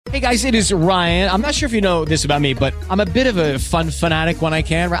Hey guys, it is Ryan. I'm not sure if you know this about me, but I'm a bit of a fun fanatic when I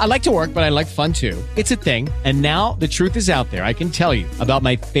can. I like to work, but I like fun too. It's a thing. And now the truth is out there. I can tell you about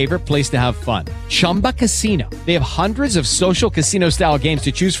my favorite place to have fun. Chumba Casino. They have hundreds of social casino style games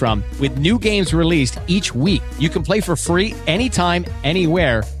to choose from with new games released each week. You can play for free anytime,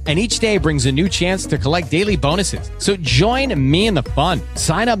 anywhere. And each day brings a new chance to collect daily bonuses. So join me in the fun.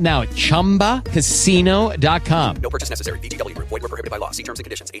 Sign up now at ChumbaCasino.com. No purchase necessary. VGW Group. Void where prohibited by law. See terms and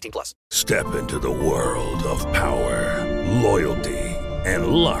conditions. 18 plus. Step into the world of power, loyalty, and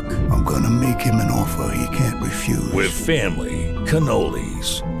luck. I'm going to make him an offer he can't refuse. With family,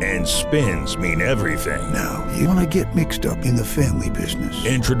 cannolis, and spins mean everything. Now, you want to get mixed up in the family business.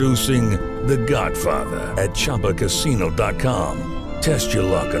 Introducing The Godfather at ChumbaCasino.com. Test your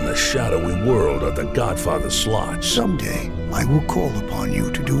luck in the shadowy world of The Godfather slot. Someday, I will call upon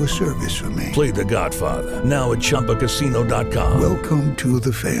you to do a service for me. Play The Godfather now at ChumbaCasino.com. Welcome to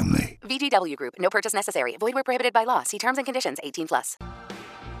the family. VGW Group. No purchase necessary. Void where prohibited by law. See terms and conditions. 18 plus.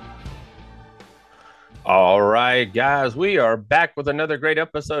 All right, guys, we are back with another great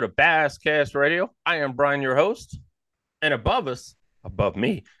episode of Basscast Radio. I am Brian, your host, and above us, above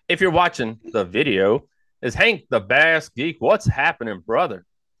me, if you're watching the video, is Hank the Bass Geek. What's happening, brother?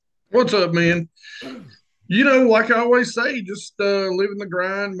 What's up, man? You know, like I always say, just living the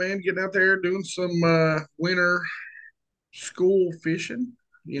grind, man, getting out there, doing some winter school fishing.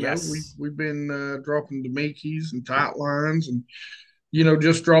 You know, we've been dropping Demikis and tight lines and, you know,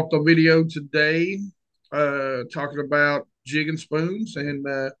 just dropped a video today talking about jig and spoons and,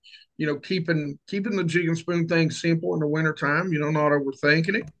 you know, keeping the jig and spoon thing simple in the wintertime, you know, not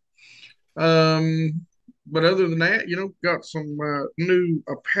overthinking it. But other than that, you know, got some new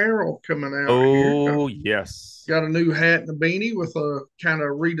apparel coming out. Oh, yes. Got a new hat and a beanie with a kind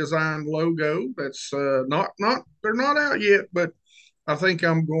of redesigned logo. That's they're not out yet, but I think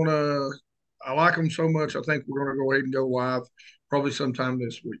I like them so much. I think we're going to go ahead and go live probably sometime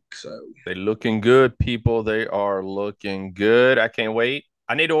this week. So they're looking good, people. They are looking good. I can't wait.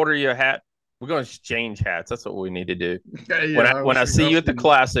 I need to order you a hat. We're going to exchange hats. That's what we need to do. Yeah, when I see you at the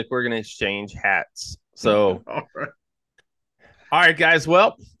Classic, we're going to exchange hats. So, all right, guys.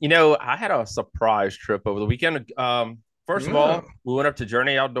 Well, you know, I had a surprise trip over the weekend. First of all, we went up to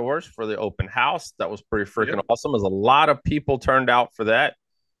Journey Outdoors for the open house. That was pretty freaking awesome. There's a lot of people turned out for that.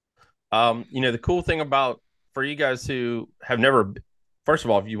 You know, the cool thing for you guys who have never, first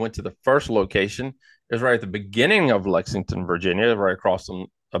of all, if you went to the first location, it was right at the beginning of Lexington, Virginia, right across from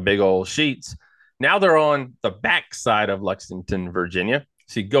a big old Sheetz. Now they're on the back side of Lexington, Virginia.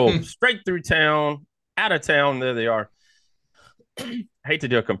 So you go straight through town, out of town, there they are. I hate to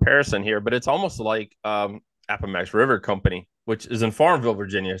do a comparison here, but it's almost like Appomattox River Company, which is in Farmville,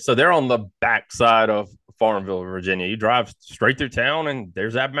 Virginia. So they're on the back side of Farmville, Virginia. You drive straight through town, and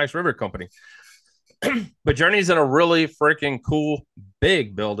there's Appomattox River Company. But Journey's in a really freaking cool,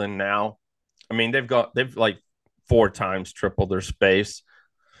 big building now. I mean, they've like 4 times triple their space.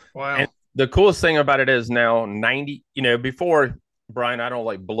 Wow. And the coolest thing about it is now 90, you know, before, Brian, I don't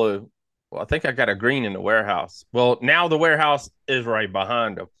like blue. Well, I think I got a green in the warehouse. Well, now the warehouse is right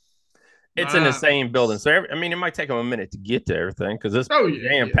behind them. It's in the same building. So, I mean, it might take them a minute to get to everything because it's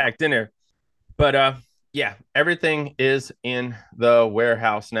packed in there. But, yeah, everything is in the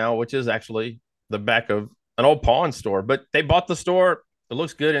warehouse now, which is actually the back of an old pawn store. But they bought the store. It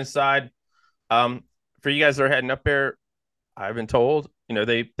looks good inside. For you guys that are heading up there, I've been told, you know,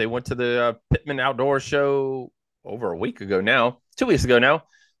 they went to the Pittman Outdoor Show over a week ago now, 2 weeks ago now.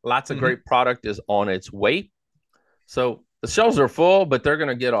 Lots of great product is on its way. So the shelves are full, but they're going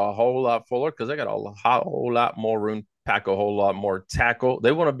to get a whole lot fuller because they got a whole lot more room, pack a whole lot more tackle.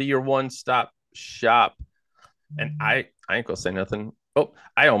 They want to be your one-stop shop. And I ain't going to say nothing. Oh,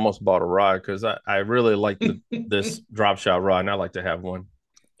 I almost bought a rod because I really like this drop shot rod, and I like to have one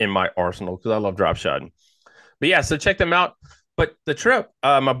in my arsenal because I love drop shotting. But, yeah, so check them out. But the trip,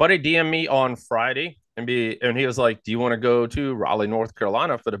 my buddy DM'd me on Friday. And he was like, do you want to go to Raleigh, North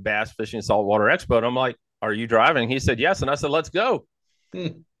Carolina for the Bass Fishing Saltwater Expo? And I'm like, are you driving? He said, yes. And I said, let's go.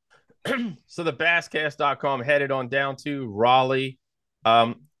 So the basscast.com headed on down to Raleigh.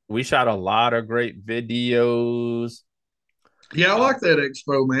 We shot a lot of great videos. Yeah, I like that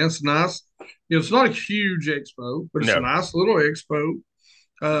expo, man. It's nice. You know, it's not a huge expo, but it's a nice little expo.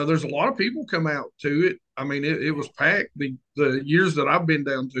 There's a lot of people come out to it. I mean, it was packed. The years that I've been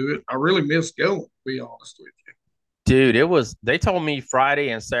down to it, I really miss going, to be honest with you. Dude, they told me Friday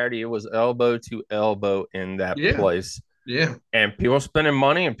and Saturday, it was elbow to elbow in that place. Yeah. And people were spending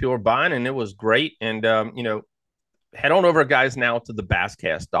money and people were buying, and it was great. And, you know, head on over, guys, now to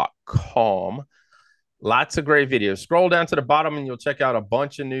thebasscast.com. Lots of great videos. Scroll down to the bottom and you'll check out a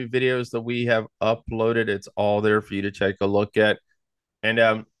bunch of new videos that we have uploaded. It's all there for you to take a look at. And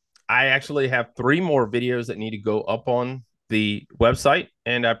I actually have 3 more videos that need to go up on the website,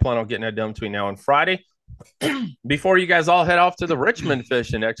 and I plan on getting that done between now and Friday. Before you guys all head off to the Richmond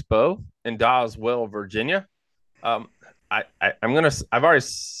Fishing Expo in Doswell, Virginia, I've already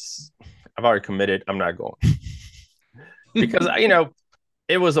committed. I'm not going because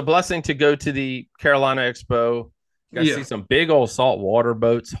it was a blessing to go to the Carolina Expo. Got to see some big old saltwater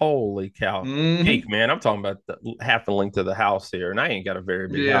boats. Holy cow. Geek, man. I'm talking about half the length of the house here, and I ain't got a very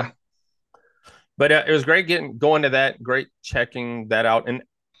big house. But it was great going to that, great checking that out. And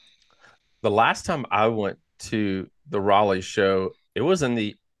the last time I went to the Raleigh show, it was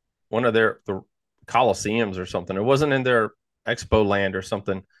in one of the Coliseums or something. It wasn't in their Expo Land or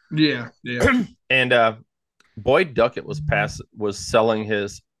something. Yeah. And Boyd Duckett was selling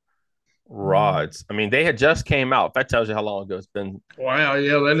his rods. I mean, they had just came out. If that tells you how long ago it's been. Wow,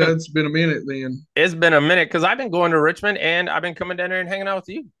 yeah, that's been a minute then. It's been a minute because I've been going to Richmond and I've been coming down there and hanging out with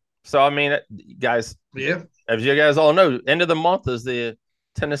you. So, I mean, guys, as you guys all know, end of the month is the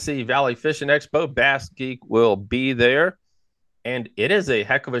Tennessee Valley Fishing Expo. Bass Geek will be there, and it is a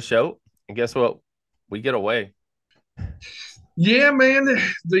heck of a show. And guess what? We get away. Yeah, man.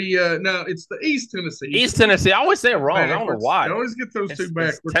 No, it's the East Tennessee. East Tennessee. I always say it wrong. I don't know why. I always get those two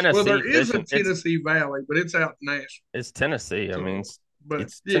backwards. Well, there is a Tennessee Valley, but it's out in Nashville. It's Tennessee. I mean,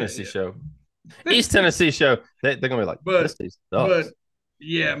 it's Tennessee show. East Tennessee show. They're gonna be like, this sucks. But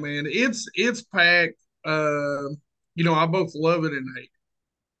yeah, man, it's packed. I both love it and hate it.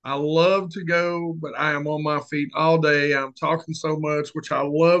 I love to go, but I am on my feet all day. I'm talking so much, which I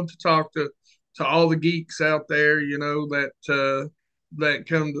love to talk to all the geeks out there, that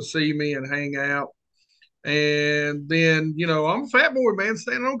come to see me and hang out. And then, I'm a fat boy, man,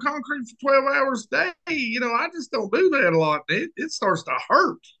 standing on concrete for 12 hours a day. I just don't do that a lot. It starts to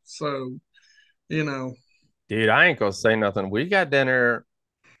hurt. So, Dude, I ain't going to say nothing. We got dinner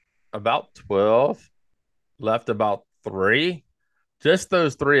about 12, left about 3. Just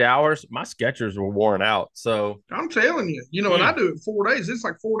those 3 hours, my Skechers were worn out. So I'm telling you, and I do it 4 days. It's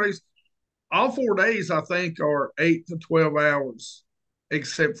like 4 days. All 4 days, I think, are 8 to 12 hours,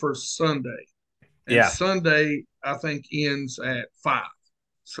 except for Sunday. And Sunday, I think, ends at 5.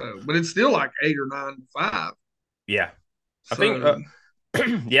 So, but it's still like 8 or 9 to 5. Yeah. I think,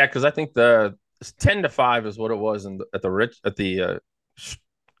 because I think the 10 to 5 is what it was at the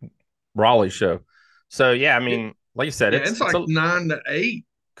Raleigh show. So, yeah, I mean, like you said, it's like 9 to 8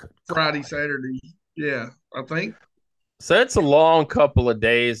 Friday, Saturday. Yeah, I think. So it's a long couple of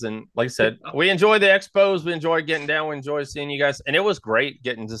days. And like I said, we enjoy the expos. We enjoy getting down. We enjoy seeing you guys. And it was great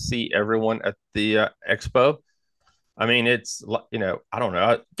getting to see everyone at the expo. I mean, it's, I don't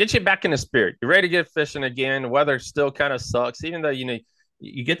know, get you back in the spirit. You're ready to get fishing again. The weather still kind of sucks, even though, you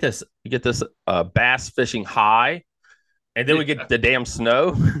get this bass fishing high. And then we get the damn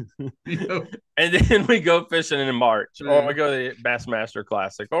snow. And then we go fishing in March. Or we go to the Bassmaster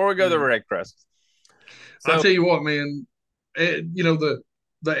Classic. Or we go to the Red Crest. So, I'll tell you what, man. The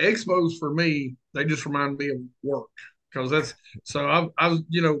expos for me, they just remind me of work. Because I was,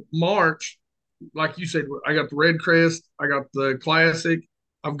 March, like you said, I got the Red Crest. I got the Classic.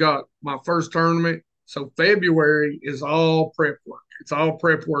 I've got my first tournament. So February is all prep work. It's all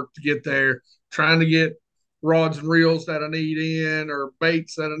prep work to get there. Trying to get rods and reels that I need in or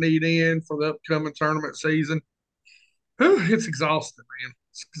baits that I need in for the upcoming tournament season. It's exhausting, man.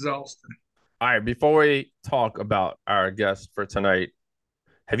 It's exhausting. All right, before we talk about our guest for tonight,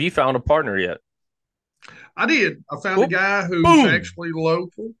 have you found a partner yet? I did. I found a guy who's actually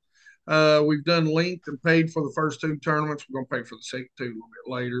local. We've done linked and paid for the first 2 tournaments. We're going to pay for the second 2 a little bit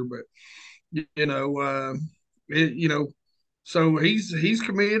later, but so he's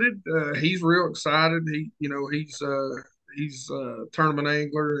committed. He's real excited. He's a tournament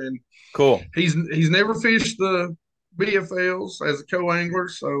angler and cool. He's never fished the BFLs as a co-angler,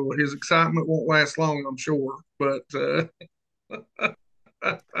 so his excitement won't last long, I'm sure. But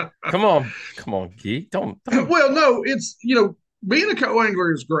come on, geek. Don't. Well, no, it's being a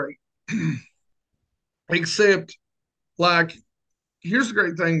co-angler is great, except like here's the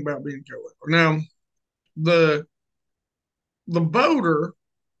great thing about being a co-angler. Now, the boater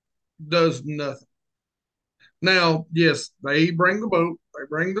does nothing. Now, yes, they bring the boat, they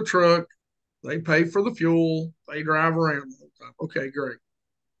bring the truck, they pay for the fuel, they drive around the whole time. Okay, great.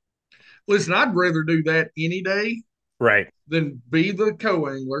 Listen, I'd rather do that any day, right, than be the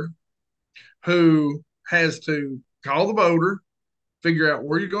co-angler who has to call the boater, figure out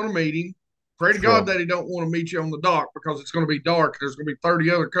where you're going to meet him. Pray to God that he don't want to meet you on the dock because it's going to be dark. There's going to be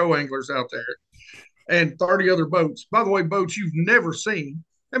 30 other co-anglers out there. and 30 other boats. By the way, boats you've never seen.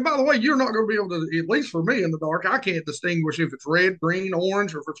 And by the way, you're not going to be able to, at least for me in the dark, I can't distinguish if it's red, green,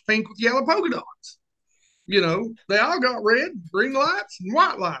 orange, or if it's pink with yellow polka dots. They all got red, green lights, and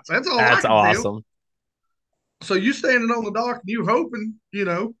white lights. That's all That's I can awesome. feel. So you standing on the dock and you hoping,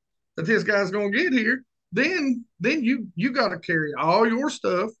 that this guy's going to get here. Then you got to carry all your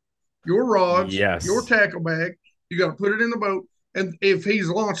stuff, your rods, Yes. your tackle bag. You got to put it in the boat. And if he's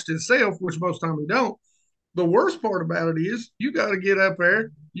launched himself, which most time he don't, the worst part about it is you got to get up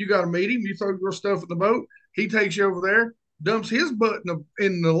there. You got to meet him. You throw your stuff in the boat. He takes you over there, dumps his butt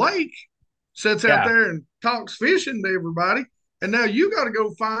in the lake, sits out there and talks fishing to everybody. And now you got to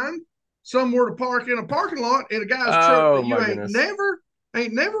go find somewhere to park in a parking lot in a guy's truck that you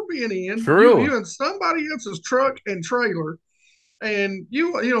ain't never been in. True. You in somebody else's truck and trailer. And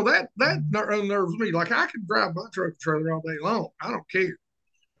that unnerves me. Like, I can drive my truck and trailer all day long. I don't care.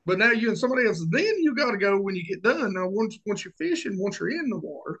 But now you and somebody else, then you got to go when you get done. Now, once you're fishing, once you're in the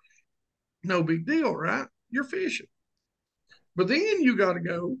water, no big deal, right? You're fishing. But then you got to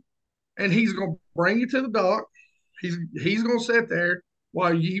go, and he's going to bring you to the dock. He's going to sit there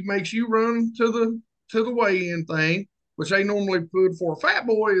while he makes you run to the weigh-in thing, which they normally put for a fat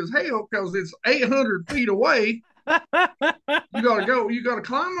boy as hell because it's 800 feet away. You got to go. You got to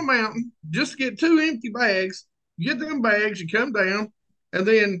climb the mountain, just get 2 empty bags. You get them bags, you come down, and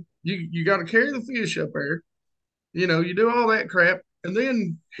then you got to carry the fish up there. You do all that crap. And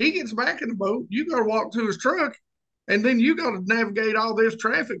then he gets back in the boat. You got to walk to his truck. And then you got to navigate all this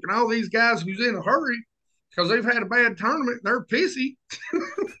traffic and all these guys who's in a hurry because they've had a bad tournament and they're pissy.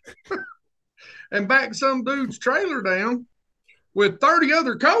 And back some dude's trailer down with 30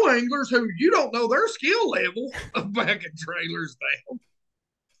 other co-anglers who you don't know their skill level of backing trailers down.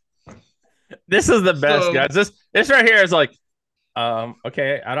 This is the best, guys. This right here is like,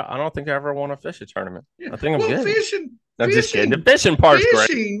 okay, I don't think I ever want to fish a tournament. I think I'm good. Fishing. Just kidding. The fishing part's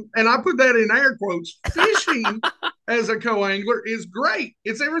great. And I put that in air quotes. Fishing as a co-angler is great.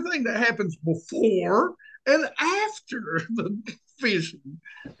 It's everything that happens before and after the fishing.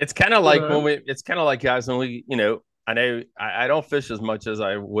 It's kind of like guys, when we, I know I don't fish as much as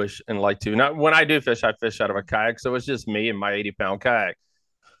I wish and like to. Not when I do fish, I fish out of a kayak. So it's just me and my 80-pound kayak.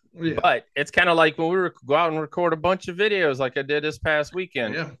 Yeah. But it's kind of like when we go out and record a bunch of videos like I did this past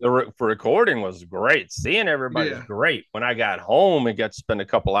weekend. Yeah. The recording was great. Seeing everybody was great. When I got home and got to spend a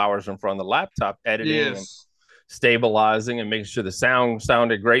couple hours in front of the laptop editing and stabilizing and making sure the sound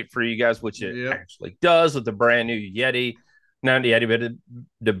sounded great for you guys, which it actually does with the brand new Yeti. Not the Yeti, but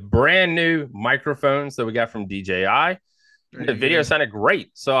the brand new microphones that we got from DJI. The video sounded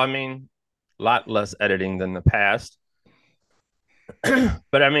great. So, I mean, a lot less editing than the past.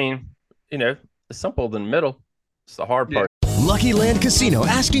 But I mean, it's simple in the middle. It's the hard part. Lucky Land Casino,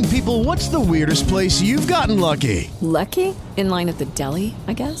 asking people, what's the weirdest place you've gotten lucky? Lucky? In line at the deli,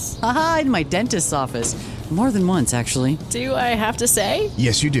 I guess? Aha, in my dentist's office. More than once, actually. Do I have to say?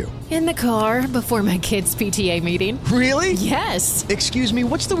 Yes, you do. In the car before my kids' PTA meeting. Really? Yes. Excuse me,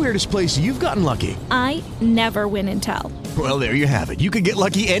 what's the weirdest place you've gotten lucky? I never win and tell. Well, there you have it. You can get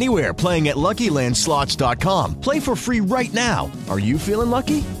lucky anywhere, playing at LuckyLandSlots.com. Play for free right now. Are you feeling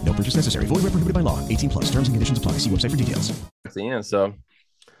lucky? No purchase necessary. Void where prohibited by law. 18+. Terms and conditions apply. See website for details. At the end, so.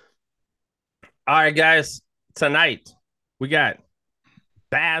 All right, guys. Tonight, we got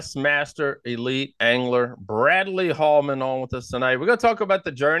Bassmaster Elite Angler Bradley Hallman on with us tonight. We're going to talk about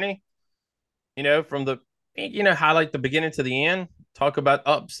the journey, from the, highlight the beginning to the end, talk about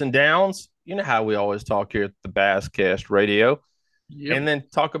ups and downs. You know how we always talk here at the Basscast Radio. Yep. And then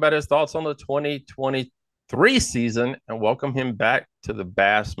talk about his thoughts on the 2023 season and welcome him back to the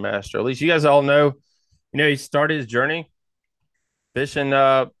Bassmaster. At least you guys all know, he started his journey fishing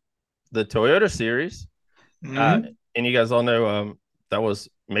the Toyota Series. Mm-hmm. And you guys all know that was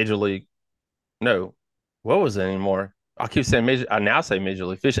Major League. No, what was it anymore? I keep saying Major. I now say Major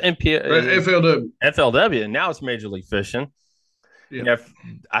League Fishing. FLW. FLW. And now it's Major League Fishing. Yeah.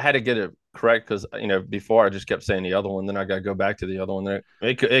 I had to get it correct because before I just kept saying the other one, then I got to go back to the other one.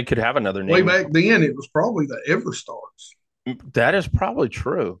 It could have another name. Way back then, it was probably the EverStarts. That is probably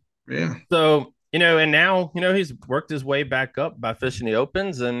true. Yeah. So and now he's worked his way back up by fishing the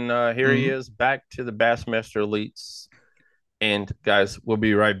Opens, and here he is back to the Bassmaster Elites. And guys, we'll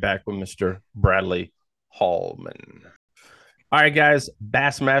be right back with Mr. Bradley Hallman. All right, guys,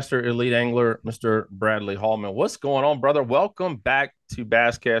 Bassmaster Elite Angler, Mr. Bradley Hallman. What's going on, brother? Welcome back to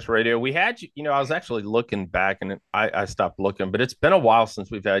Basscast Radio. We had you, I was actually looking back, and I stopped looking, but it's been a while since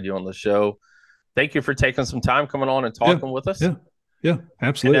we've had you on the show. Thank you for taking some time coming on and talking with us. Yeah,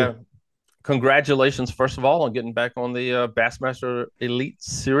 absolutely. congratulations, first of all, on getting back on the Bassmaster Elite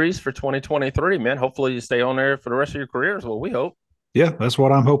Series for 2023, man. Hopefully you stay on there for the rest of your career is what we hope. Yeah, that's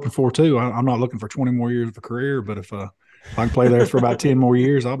what I'm hoping for too. I'm not looking for 20 more years of a career, but if I can play there for about 10 more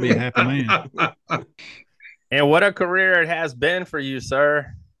years, I'll be a happy man. And what a career it has been for you,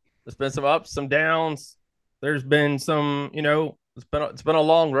 sir. There's been some ups, some downs. There's been some, it's been a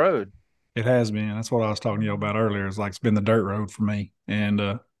long road. It has been. That's what I was talking to you about earlier. It's like it's been the dirt road for me, and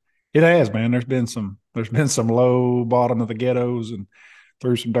it has, man. There's been some low bottom of the ghettos and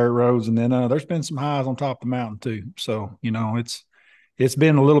through some dirt roads, and then there's been some highs on top of the mountain too. So it's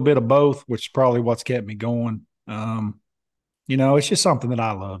been a little bit of both, which is probably what's kept me going. It's just something that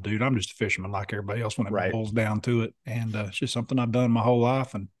I love, dude. I'm just a fisherman like everybody else when it boils down to it, and it's just something I've done my whole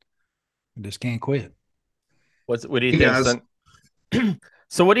life, and I just can't quit. What do you think?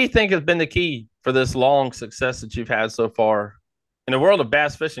 So what do you think has been the key for this long success that you've had so far in the world of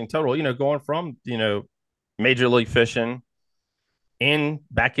bass fishing total, going from, major league fishing and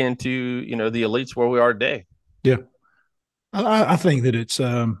back into, the elites where we are today? Yeah. I think that it's,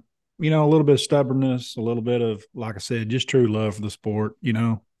 a little bit of stubbornness, a little bit of, like I said, just true love for the sport.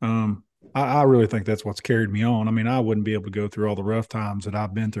 I really think that's what's carried me on. I mean, I wouldn't be able to go through all the rough times that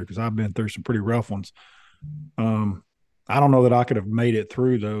I've been through because I've been through some pretty rough ones. I don't know that I could have made it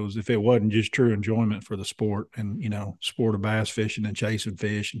through those if it wasn't just true enjoyment for the sport and, sport of bass fishing and chasing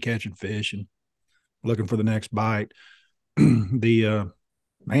fish and catching fish and looking for the next bite.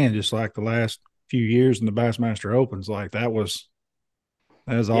 Just like the last few years in the Bassmaster Opens, like that was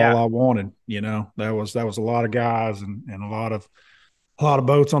all I wanted. That was a lot of guys and a lot of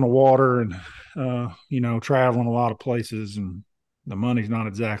boats on the water and, traveling a lot of places, and the money's not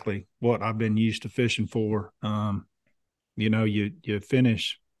exactly what I've been used to fishing for. You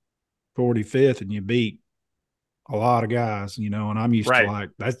finish 45th and you beat a lot of guys, and I'm used to like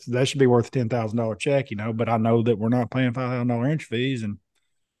that should be worth a $10,000 check, but I know that we're not paying $5,000 entry fees, and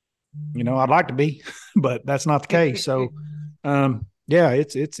I'd like to be, but that's not the case. So,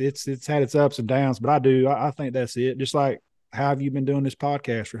 it's had its ups and downs, but I think that's it. Just like, how have you been doing this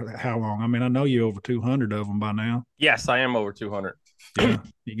podcast for how long? I mean, I know you're over 200 of them by now. Yes, I am over 200. Yeah,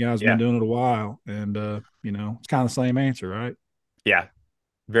 you guys have been doing it a while, and it's kind of the same answer, right? Yeah,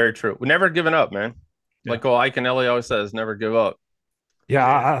 very true. We're never giving up, man. Yeah. Like Ike and Ellie always says, never give up.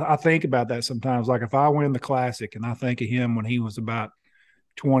 Yeah, I think about that sometimes. Like if I win the Classic and I think of him when he was about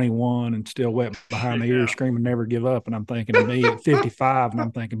 21 and still wet behind the ears screaming, never give up. And I'm thinking of me at 55 and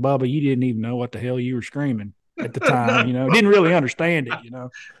I'm thinking, Bubba, you didn't even know what the hell you were screaming at the time, didn't really understand it,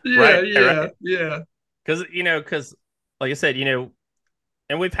 Yeah. Because like I said,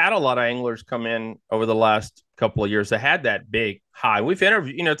 and we've had a lot of anglers come in over the last couple of years that had that big high. We've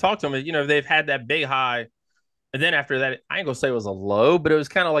interviewed, talked to them, they've had that big high. And then after that, I ain't gonna say it was a low, but it was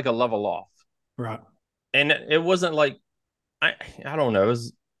kind of like a level off. Right. And it wasn't like, I don't know. It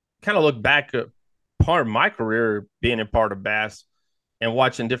was kind of look back at part of my career being a part of bass and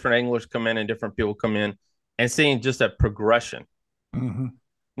watching different anglers come in and different people come in and seeing just that progression. Mm-hmm.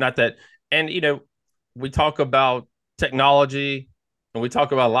 Not that, and, we talk about technology and we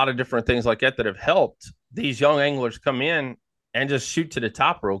talk about a lot of different things like that have helped these young anglers come in and just shoot to the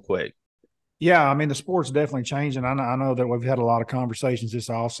top real quick. Yeah, I mean, the sport's definitely changing. I know that we've had a lot of conversations this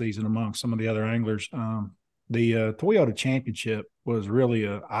offseason among some of the other anglers. The Toyota Championship was really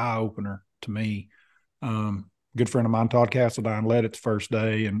an eye-opener to me. Good friend of mine, Todd Castledine, led it the first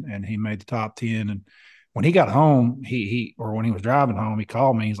day, and he made the top 10. And when he got home, when he was driving home, he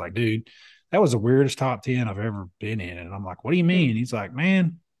called me. He's like, dude, that was the weirdest top 10 I've ever been in. And I'm like, what do you mean? He's like,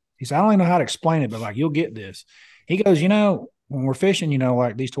 man, I don't even know how to explain it, but like, you'll get this. He goes, when we're fishing,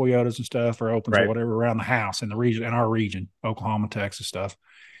 like these Toyotas and stuff or opens or whatever around the house in the region, in our region, Oklahoma, Texas stuff.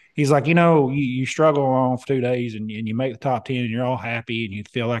 He's like, you struggle along for 2 days and you make the top 10 and you're all happy and you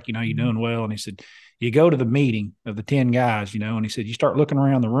feel like, you're doing well. And he said, you go to the meeting of the 10 guys, and he said, you start looking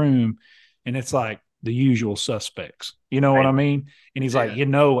around the room and it's like the usual suspects, what I mean? And he's like,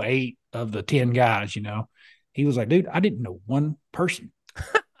 8 of the 10 guys, he was like, dude, I didn't know one person.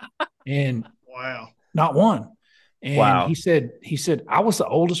 And wow, not one. And he said, I was the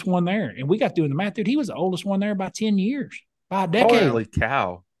oldest one there. And we got doing the math, dude. He was the oldest one there by 10 years, by a decade. Holy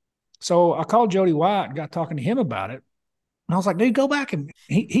cow. So I called Jody White and got talking to him about it. And I was like, dude, go back. And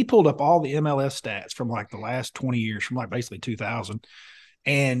he pulled up all the MLS stats from like the last 20 years, from like basically 2000,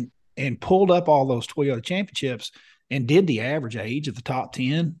 and pulled up all those Toyota Championships and did the average age of the top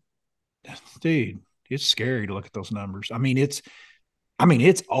 10. Dude, it's scary to look at those numbers. I mean, it's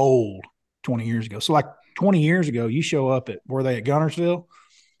old 20 years ago. So like 20 years ago, you show up at, were they at Gunnersville?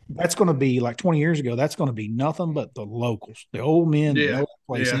 That's going to be like 20 years ago. That's going to be nothing but the locals, the old men that know that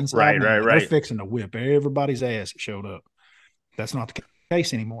place inside. Right. They're fixing to whip everybody's ass that showed up. That's not the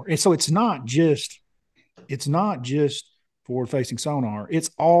case anymore. And so it's not just forward-facing sonar. It's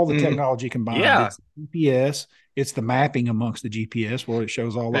all the technology combined. Yeah. It's GPS. It's the mapping amongst the GPS where it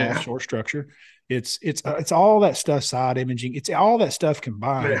shows all the offshore structure. It's all that stuff, side imaging. It's all that stuff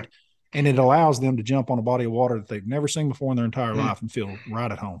combined, and it allows them to jump on a body of water that they've never seen before in their entire life and feel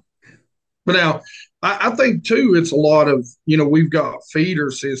right at home. But now, I think too, it's a lot of, we've got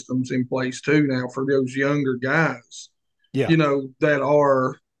feeder systems in place too now for those younger guys. Yeah. That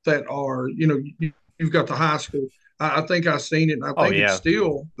are you've got the high school. I think I've seen it. And I think it's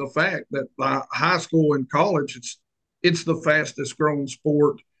still the fact that high school and college, it's the fastest growing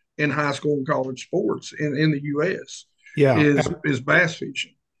sport in high school and college sports in the U.S. Yeah, is bass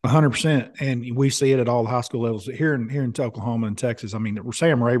fishing. 100%, and we see it at all the high school levels here in Oklahoma and Texas. I mean,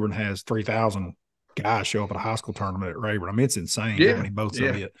 Sam Rayburn has 3,000 guys show up at a high school tournament at Rayburn. I mean, it's insane how many boats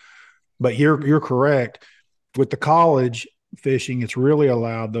they get. But you're correct with the college fishing. It's really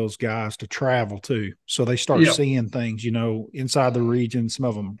allowed those guys to travel too, so they start seeing things, inside the region. Some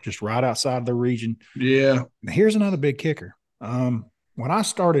of them just right outside the region. Yeah. Now, here's another big kicker. When I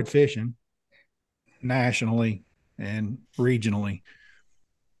started fishing nationally and regionally,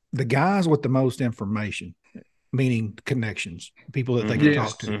 the guys with the most information, meaning connections, people that they can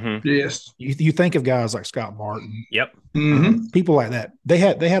talk to. Yes. You think of guys like Scott Martin. Yep. People like that. They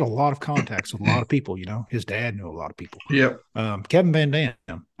had a lot of contacts with a lot of people, His dad knew a lot of people. Yep. Kevin Van Dam.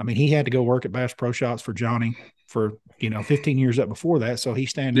 I mean, he had to go work at Bass Pro Shots for Johnny for, 15 years up before that. So he's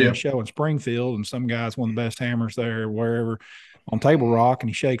standing in a show in Springfield, and some guy's one of the best hammers there, wherever, on Table Rock, and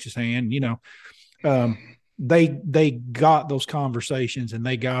he shakes his hand, They got those conversations, and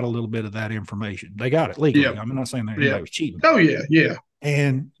they got a little bit of that information. They got it legally. I'm not saying that anybody was cheating. Oh yeah.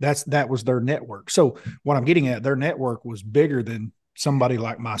 And that was their network. So what I'm getting at, their network was bigger than somebody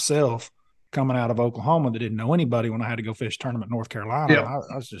like myself coming out of Oklahoma that didn't know anybody when I had to go fish a tournament in North Carolina.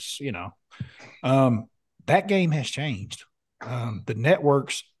 I was just, that game has changed. The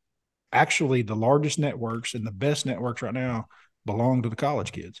networks, actually the largest networks and the best networks right now, belong to the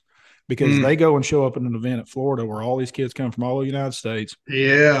college kids. Because they go and show up at an event at Florida where all these kids come from all over the United States.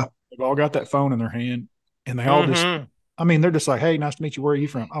 Yeah. They've all got that phone in their hand, and they all they're just like, hey, nice to meet you. Where are you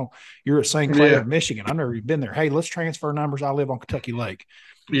from? Oh, you're at St. Clair, Michigan. I've never even been there. Hey, let's transfer numbers. I live on Kentucky Lake.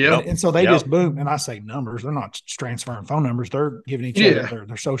 Yeah. And so they just boom. And I say numbers. They're not transferring phone numbers. They're giving each other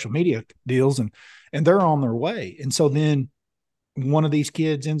their social media deals, and they're on their way. And so then one of these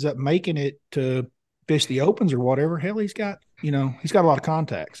kids ends up making it to fish the opens or whatever. Hell, he's got a lot of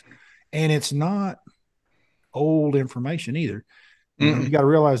contacts. And it's not old information either. You got to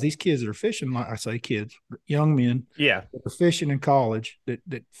realize these kids that are fishing, like I say, kids, young men, that are fishing in college that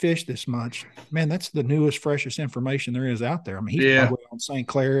fish this much. Man, that's the newest, freshest information there is out there. I mean, he's probably on St.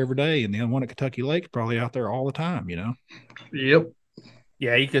 Clair every day, and the one at Kentucky Lake is probably out there all the time. Yep.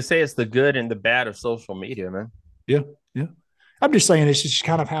 Yeah, you could say it's the good and the bad of social media, man. Yeah. I'm just saying it's just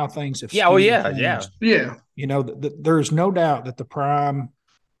kind of how things have. Yeah. Oh yeah. Yeah. There is no doubt that the prime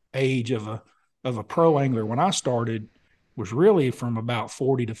age of a pro angler when I started was really from about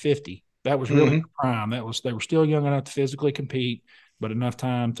 40 to 50. That was really the prime. They were still young enough to physically compete, but enough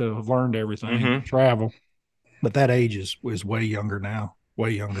time to have learned everything, travel. But that age is way younger now,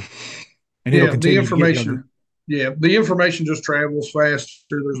 way younger. And it'll continue the information. To get younger. The information just travels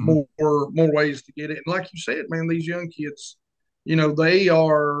faster. There's more ways to get it. And like you said, man, these young kids,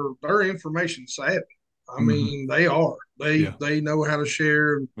 they're information savvy. I mean, they are. They know how to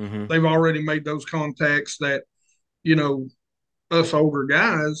share. They've already made those contacts that, us older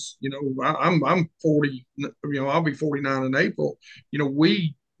guys, I'm 40, I'll be 49 in April.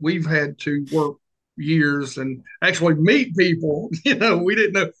 We've had to work years and actually meet people. We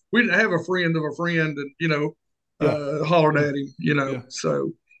didn't have a friend of a friend and, hollered at him,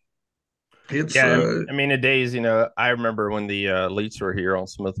 so. It's, I mean, the days, I remember when the elites were here on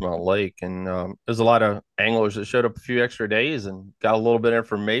Smith Mountain Lake, and there's a lot of anglers that showed up a few extra days and got a little bit of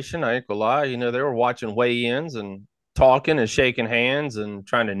information. I ain't gonna lie, they were watching weigh-ins and talking and shaking hands and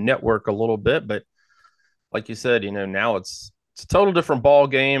trying to network a little bit. But like you said, now it's a total different ball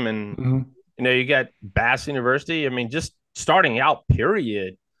game. And, you got Bass University. I mean, just starting out,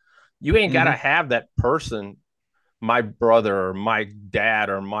 period, you ain't got to have that person, my brother or my dad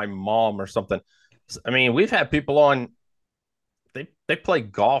or my mom or something. I mean, we've had people on, they play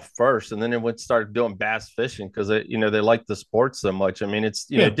golf first, and then they started doing bass fishing because they like the sport so much. I mean, it's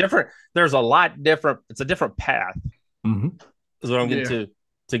different. There's a lot different. It's a different path. Is what I'm getting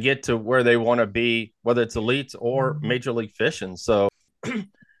to get to where they want to be, whether it's elites or major league fishing. So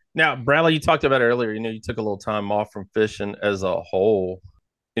Now, Bradley, you talked about earlier, you took a little time off from fishing as a whole.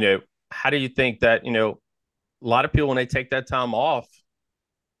 How do you think that, a lot of people, when they take that time off,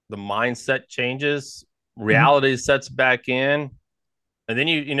 the mindset changes, reality sets back in, and then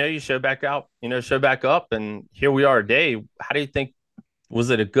you show back out, show back up, and here we are today. How do you think, was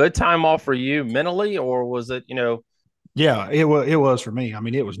it a good time off for you mentally, or was it, Yeah, it was for me. I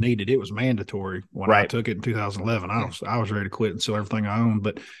mean, it was needed. It was mandatory when I took it in 2011. I was ready to quit and sell everything I owned,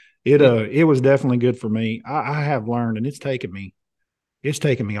 but it was definitely good for me. I have learned, and it's taken me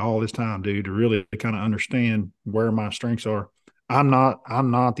all this time, dude, to really kind of understand where my strengths are. I'm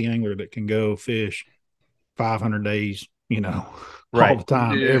not the angler that can go fish 500 days, all the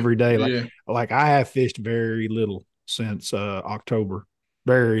time, every day. Like I have fished very little since October,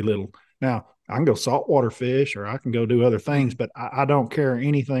 very little. Now I can go saltwater fish or I can go do other things, but I don't care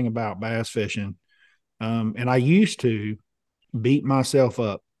anything about bass fishing. And I used to beat myself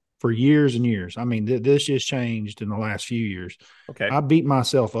up for years and years. I mean, this just changed in the last few years. Okay. I beat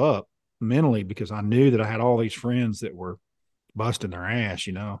myself up mentally because I knew that I had all these friends that were busting their ass,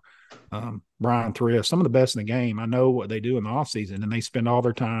 Brian Thrift, some of the best in the game. I know what they do in the off season, and they spend all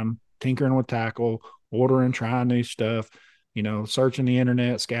their time tinkering with tackle, ordering, trying new stuff, searching the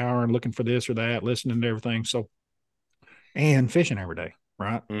internet, scouring, looking for this or that, listening to everything. So, and fishing every day,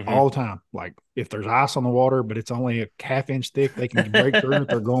 right? All the time. Like if there's ice on the water, but it's only a half-inch thick, they can break through it,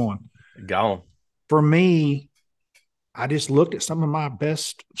 they're gone. For me, I just looked at some of my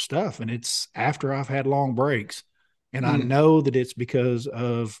best stuff, and it's after I've had long breaks. And I know that it's because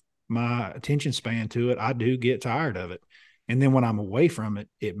of my attention span to it. I do get tired of it. And then when I'm away from it,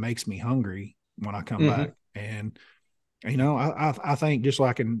 it makes me hungry when I come back. And, I think just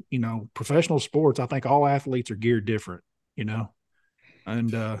like in, professional sports, I think all athletes are geared different,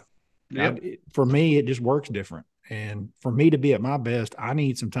 and for me, it just works different. And for me to be at my best, I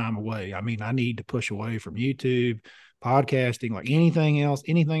need some time away. I mean, I need to push away from YouTube, podcasting, like anything else,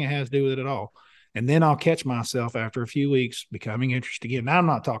 anything that has to do with it at all. And then I'll catch myself after a few weeks becoming interested again. Now, I'm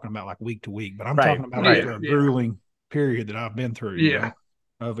not talking about like week to week, but I'm talking about after a grueling period that I've been through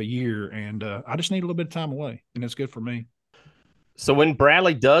of a year. And I just need a little bit of time away, and it's good for me. So when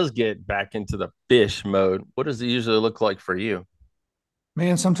Bradley does get back into the fish mode, what does it usually look like for you?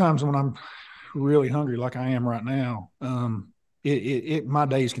 Man, sometimes when I'm really hungry, like I am right now, my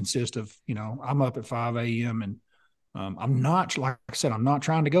days consist of, I'm up at 5 a.m. and I'm not, like I said, I'm not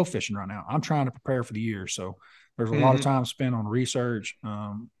trying to go fishing right now. I'm trying to prepare for the year. So there's a lot of time spent on research.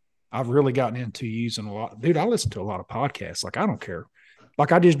 I've really gotten into using a lot. Dude, I listen to a lot of podcasts. Like, I don't care.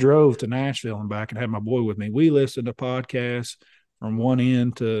 Like, I just drove to Nashville and back and had my boy with me. We listened to podcasts from one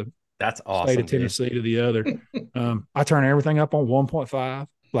end to that's awesome, state of Tennessee to the other. I turn everything up on 1.5.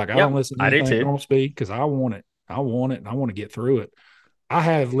 Like, I don't listen to anything on speed because I want it. And I want to get through it. I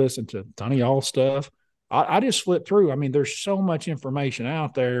have listened to a ton of y'all stuff. I just flip through. I mean, there's so much information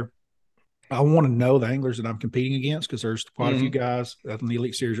out there. I want to know the anglers that I'm competing against because there's quite a few guys in the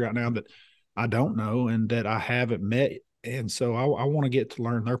Elite Series right now that I don't know and that I haven't met. And so I want to get to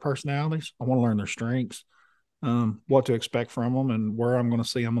learn their personalities. I want to learn their strengths, what to expect from them and where I'm going to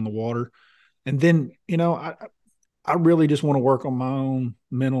see them on the water. And then, I really just want to work on my own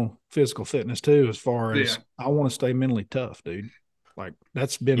mental, physical fitness too, as far as I want to stay mentally tough, dude. Like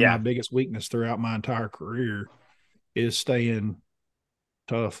that's been my biggest weakness throughout my entire career is staying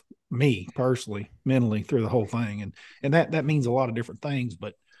tough, me personally, mentally through the whole thing. And that means a lot of different things,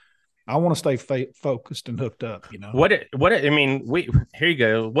 but I want to stay focused and hooked up, Here you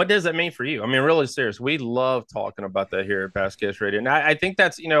go. What does that mean for you? I mean, really serious. We love talking about that here at Bass Cast Radio. And I think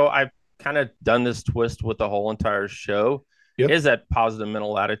that's, I've kind of done this twist with the whole entire show is that positive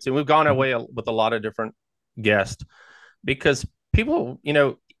mental attitude. We've gone away with a lot of different guests because people,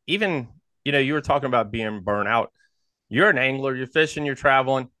 even, you were talking about being burnt out. You're an angler, you're fishing, you're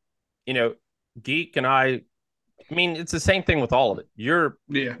traveling, Geek and I mean, it's the same thing with all of it.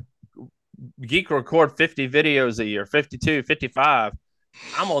 Geek record 50 videos a year, 52, 55.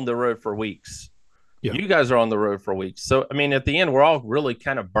 I'm on the road for weeks. Yeah. You guys are on the road for weeks. So, I mean, at the end, we're all really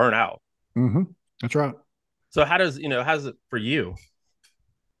kind of burnt out. That's right. So how's it for you?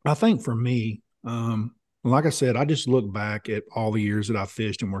 I think for me, like I said, I just look back at all the years that I've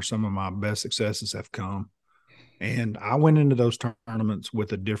fished and where some of my best successes have come. And I went into those tournaments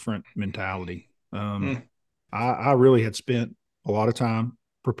with a different mentality. I really had spent a lot of time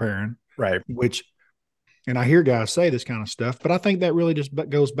preparing. Right. And I hear guys say this kind of stuff, but I think that really just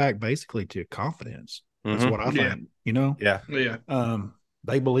goes back basically to confidence. That's what I think, Yeah.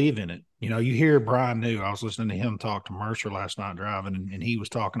 They believe in it. You hear Brian New. I was listening to him talk to Mercer last night driving, and he was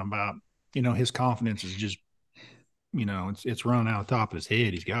talking about, his confidence is just it's running out of the top of his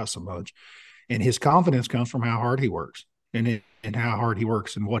head. He's got so much. And his confidence comes from how hard he works and how hard he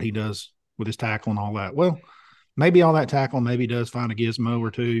works and what he does with his tackle and all that. Well, maybe all that tackle, maybe he does find a gizmo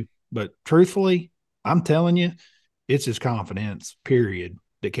or two. But truthfully, I'm telling you, it's his confidence, period,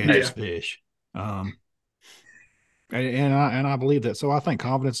 that catches fish. And I believe that. So I think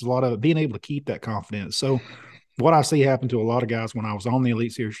confidence is a lot of it, being able to keep that confidence. So what I see happen to a lot of guys when I was on the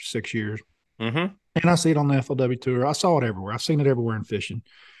Elite Series for 6 years, and I see it on the FLW Tour, I saw it everywhere. I've seen it everywhere in fishing.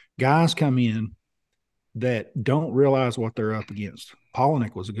 Guys come in that don't realize what they're up against.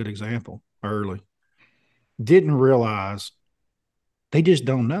 Palaniuk was a good example early. Didn't realize, they just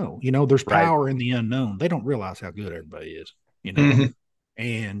don't know. There's power in the unknown. They don't realize how good everybody is,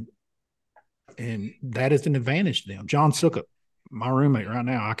 and that is an advantage to them. John Sukup, my roommate right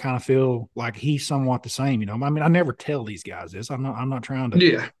now, I kind of feel like he's somewhat the same. I mean, I never tell these guys this. I'm not trying to.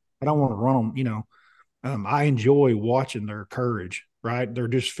 Yeah. I don't want to run them. I enjoy watching their courage. Right? They're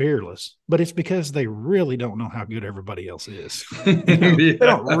just fearless, but it's because they really don't know how good everybody else is. They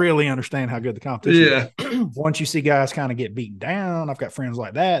don't really understand how good the competition is. Once you see guys kind of get beaten down, I've got friends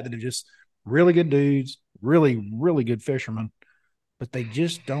like that are just really good dudes, really, really good fishermen, but they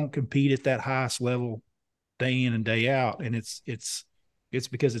just don't compete at that highest level day in and day out. And it's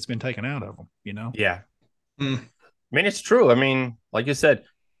because it's been taken out of them, Yeah. I mean, it's true. I mean, like you said,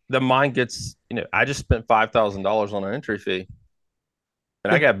 the mind gets, I just spent $5,000 on an entry fee.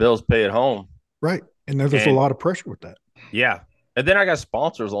 And I got bills paid at home. Right. And there's a lot of pressure with that. Yeah. And then I got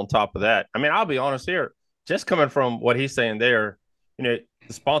sponsors on top of that. I mean, I'll be honest here, just coming from what he's saying there, the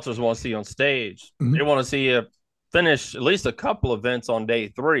sponsors want to see you on stage. They want to see you finish at least a couple events on day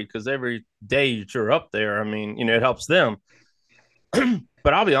 3, because every day that you're up there, I mean, it helps them.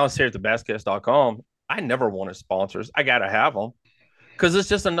 But I'll be honest here at thebasscast.com, I never wanted sponsors. I got to have them. Because it's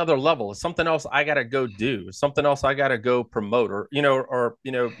just another level. It's something else I got to go do. It's something else I got to go promote or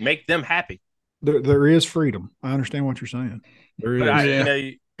make them happy. There is freedom. I understand what you're saying. There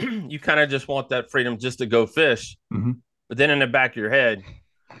is. You kind of just want that freedom just to go fish. But then in the back of your head,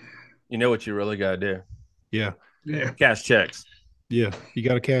 you know what you really got to do. Yeah. Cash checks. Yeah. You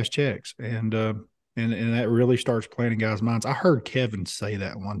got to cash checks. And that really starts playing in guys' minds. I heard Kevin say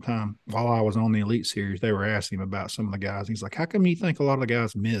that one time while I was on the Elite Series. They were asking him about some of the guys. He's like, how come you think a lot of the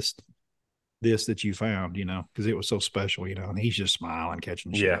guys missed this that you found, because it was so special, and he's just smiling,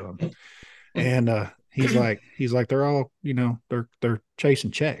 catching shit. And he's like, they're all, they're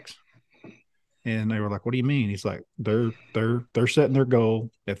chasing checks. And they were like, what do you mean? He's like, they're setting their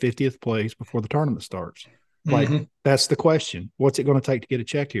goal at 50th place before the tournament starts. Like, that's the question. What's it going to take to get a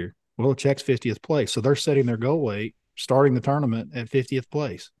check here? Well, the check's 50th place. So they're setting their goal weight, starting the tournament at 50th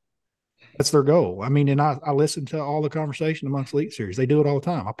place. That's their goal. I mean, and I listen to all the conversation amongst Elite Series. They do it all the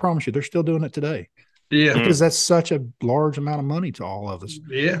time. I promise you, they're still doing it today. Yeah. Because that's such a large amount of money to all of us.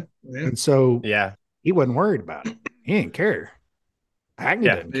 Yeah. And so he wasn't worried about it. He didn't care. Hackney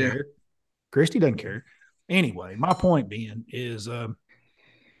doesn't care. Christie doesn't care. Anyway, my point being is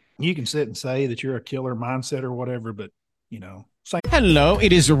you can sit and say that you're a killer mindset or whatever, but, Hello,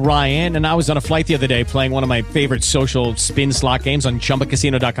 it is Ryan, and I was on a flight the other day playing one of my favorite social spin slot games on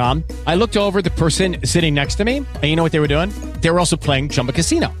ChumbaCasino.com. I looked over at the person sitting next to me, and you know what they were doing? They were also playing Chumba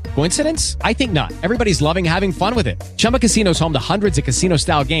Casino. Coincidence? I think not. Everybody's loving having fun with it. Chumba Casino is home to hundreds of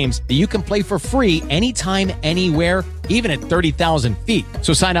casino-style games that you can play for free anytime, anywhere, even at 30,000 feet.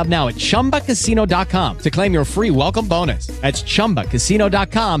 So sign up now at ChumbaCasino.com to claim your free welcome bonus. That's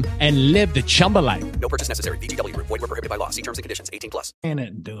ChumbaCasino.com and live the Chumba life. No purchase necessary. VGW. Void where prohibited by law. See terms and conditions. 18+. And it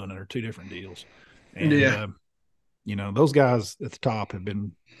and doing it are two different deals. And, those guys at the top have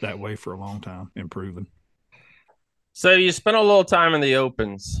been that way for a long time, improving. So you spent a little time in the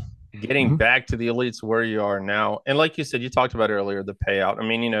opens, getting back to the elites where you are now. And like you said, you talked about earlier, the payout. I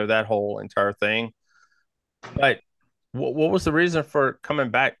mean, that whole entire thing. But what was the reason for coming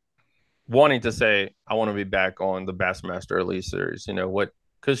back, wanting to say, I want to be back on the Bassmaster Elite Series?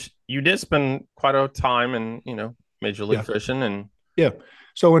 Because you did spend quite a time in, Major League Fishing. And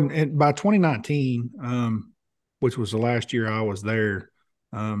so by 2019, which was the last year I was there,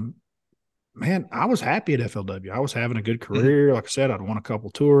 man, I was happy at FLW. I was having a good career. Like I said, I'd won a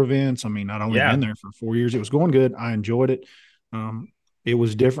couple tour events. I mean, I'd only been there for 4 years. It was going good. I enjoyed it. It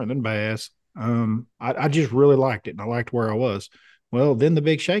was different than Bass. I just really liked it, and I liked where I was. Well, then the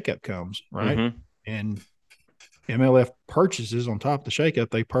big shakeup comes, right? And MLF purchases on top of the shakeup.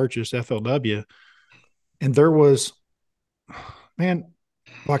 They purchased FLW, and there was, man,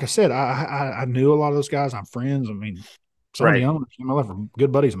 like I said, I knew a lot of those guys. I'm friends. I mean, some of the owners, MLF are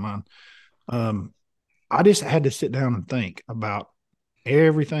good buddies of mine. I just had to sit down and think about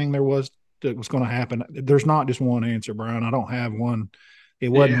everything there was that was going to happen. There's not just one answer, Brian. I don't have one. It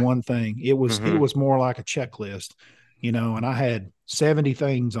wasn't one thing. It was more like a checklist, you know, and I had 70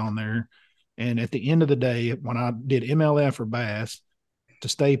 things on there. And at the end of the day, when I did MLF or Bass to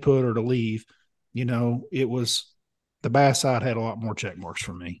stay put or to leave, you know, it was the Bass side had a lot more check marks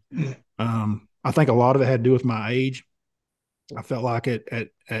for me. I think a lot of it had to do with my age. I felt like at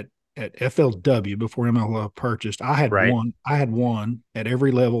FLW before MLF purchased, I had won at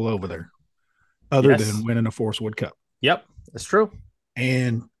every level over there, other than winning a Forest Wood Cup. Yep, that's true.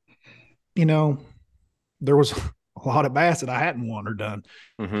 And you know, there was a lot of Bass that I hadn't won or done,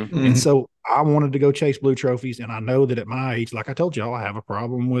 and so I wanted to go chase blue trophies. And I know that at my age, like I told y'all, I have a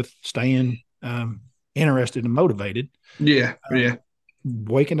problem with staying interested and motivated.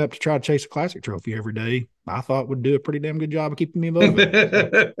 Waking up to try to chase a classic trophy every day, I thought would do a pretty damn good job of keeping me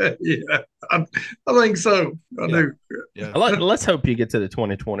motivated. I think so. I do. Yeah. Let's hope you get to the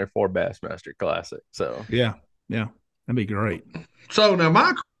 2024 Bassmaster Classic. So yeah, that'd be great. So now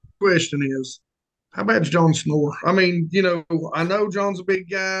my question is, how bad's John snore? I mean, you know, I know John's a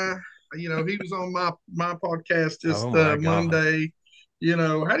big guy. You know, he was on my podcast just Monday. You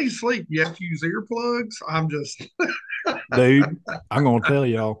know, how do you sleep? You have to use earplugs? I'm just dude, I'm gonna tell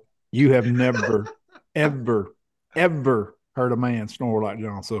y'all, you have never, ever, ever heard a man snore like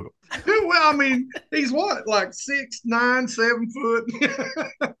John Succop. Well, I mean, he's what, like 6'9", 7 foot.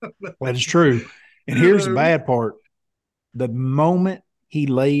 That is true. And here's the bad part. The moment he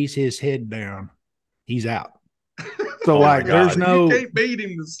lays his head down, he's out. So there's no, you can't beat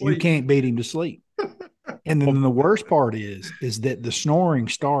him to sleep. You can't beat him to sleep. And then the worst part is that the snoring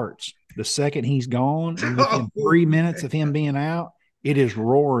starts the second he's gone, and within 3 minutes of him being out, it is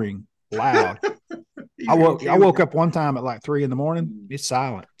roaring loud. I woke up one time at like 3 a.m. It's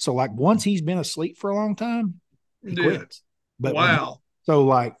silent. So like once he's been asleep for a long time, he quits. But so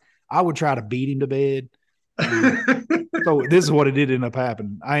like I would try to beat him to bed. So this is what it did end up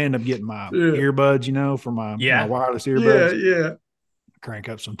happening. I ended up getting my earbuds, you know, for my wireless earbuds. Crank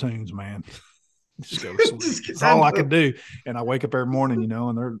up some tunes, man. Just go to sleep. That's all I could do. And I wake up every morning, you know,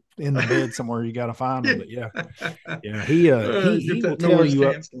 and they're in the bed somewhere. You got to find them. But he will tell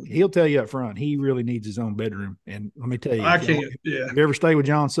you he'll tell you up front, he really needs his own bedroom. And let me tell you, if you ever stay with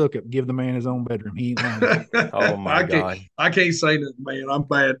John Succop, give the man his own bedroom. He ain't lying. Oh my God. I can't say that, man. I'm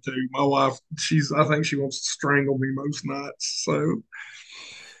bad too. My wife, I think she wants to strangle me most nights. So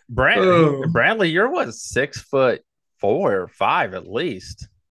Bradley, you're what, 6'4" or 5 at least?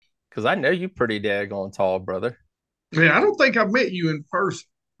 Because I know you pretty daggone tall, brother. Yeah, I don't think I've met you in person.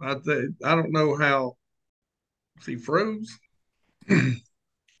 I don't know how. He froze. All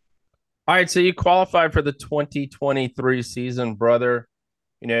right, so you qualified for the 2023 season, brother.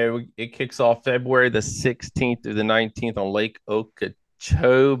 You know, it kicks off February the 16th through the 19th on Lake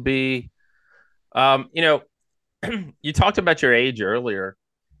Okeechobee. You know, you talked about your age earlier,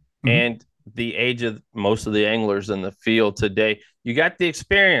 and the age of most of the anglers in the field today. You got the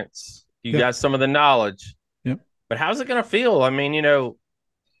experience, you got some of the knowledge, but how's it going to feel? I mean, you know,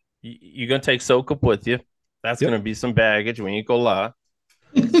 you're going to take Succop with you. That's going to be some baggage when you go lie,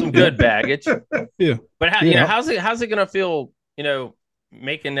 some good baggage. But how, you know, how's it going to feel, you know,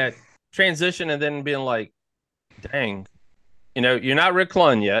 making that transition and then being like, dang, you know, you're not Rick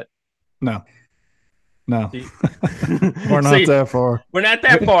Clunn yet. No. We're not that far. We're not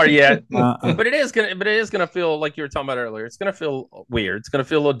that far yet. But it is gonna feel like you were talking about earlier. It's gonna feel weird. It's gonna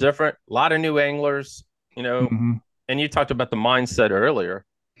feel a little different. A lot of new anglers, you know. And you talked about the mindset earlier.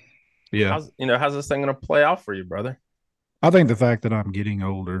 Yeah. How's this thing gonna play out for you, brother? I think the fact that I'm getting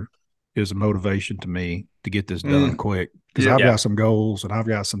older is a motivation to me to get this done quick, because I've got some goals and I've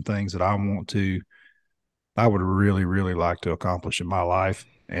got some things that I would really, really like to accomplish in my life.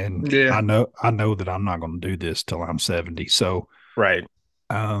 And I know that I'm not going to do this till I'm 70. So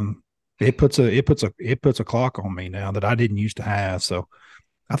it puts a clock on me now that I didn't used to have. So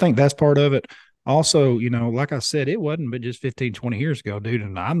I think that's part of it. Also, you know, like I said, it wasn't but just 15, 20 years ago, dude.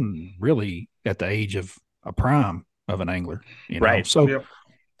 And I'm really at the age of a prime of an angler, you know? So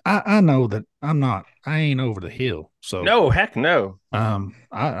I know that I ain't over the hill. So no, heck no.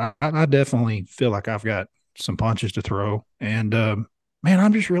 I definitely feel like I've got some punches to throw, and, man,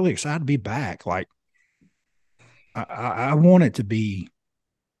 I'm just really excited to be back. Like, I want it to be,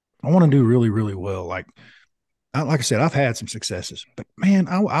 I want to do really, really well. Like I said, I've had some successes, but man,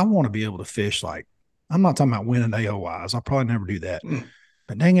 I want to be able to fish. Like, I'm not talking about winning AOYs. I'll probably never do that.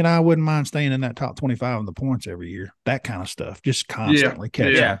 But dang it, I wouldn't mind staying in that top 25 in the points every year. That kind of stuff, just constantly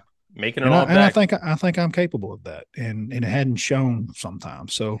catching. Making it all back. And I think I'm capable of that, and it hadn't shown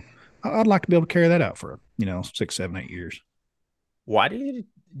sometimes. So I'd like to be able to carry that out for 6, 7, 8 years. Why do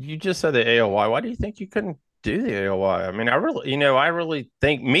you just said the AOY. Why do you think you couldn't do the AOY? I mean, I really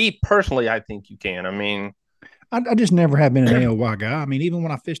think, me personally, I think you can. I mean, I just never have been an AOY guy. I mean, even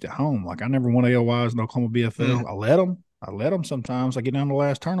when I fished at home, like I never won AOYs in Oklahoma BFL. I let them. Sometimes. I get down to the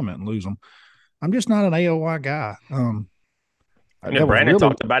last tournament and lose them. I'm just not an AOY guy. Brandon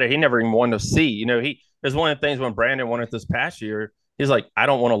talked about it. He never even wanted to see. He was one of the things when Brandon won it this past year. He's like, I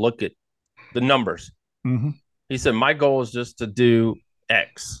don't want to look at the numbers. Mm-hmm. He said, my goal is just to do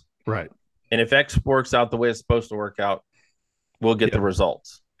X. Right. And if X works out the way it's supposed to work out, we'll get the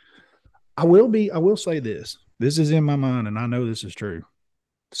results. I will say this. This is in my mind, and I know this is true.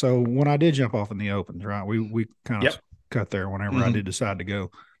 So when I did jump off in the opens, right, we kind of cut there whenever I did decide to go.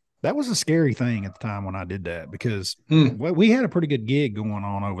 That was a scary thing at the time when I did that because we had a pretty good gig going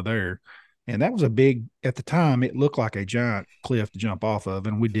on over there. And that was at the time, it looked like a giant cliff to jump off of,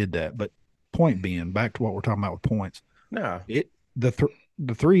 and we did that. But point being, back to what we're talking about with points. No.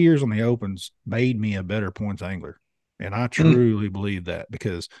 The 3 years on the opens made me a better points angler. And I truly believe that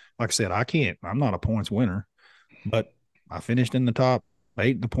because, like I said, I'm not a points winner, but I finished in the top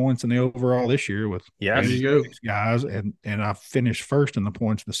 8 in the points in the overall this year with there you go. guys, and I finished first in the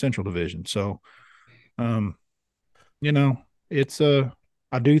points in the Central Division. So, it's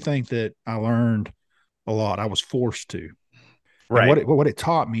I do think that I learned a lot. I was forced to. Right. And what it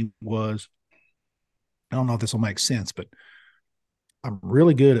taught me was, I don't know if this will make sense, but I'm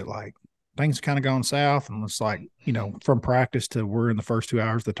really good at like things kind of gone south, and it's like, from practice to we're in the first 2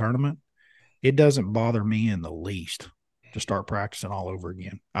 hours of the tournament, it doesn't bother me in the least to start practicing all over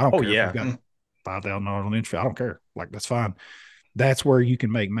again. I don't care if you've got $5,000 on the entry. I don't care. Like, that's fine. That's where you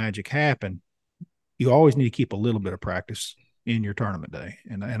can make magic happen. You always need to keep a little bit of practice in your tournament day.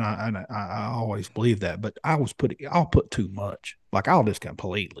 And I always believe that, but I'll put too much. Like, I'll just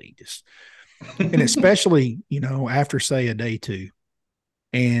completely and especially, after say a day 2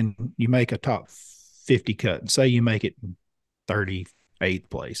 and you make a top 50 cut and say you make it 38th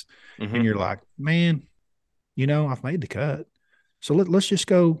place and you're like, man, I've made the cut. So let's just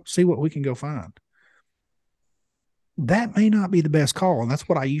go see what we can go find. That may not be the best call. And that's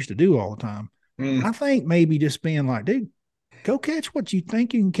what I used to do all the time. I think maybe just being like, dude, go catch what you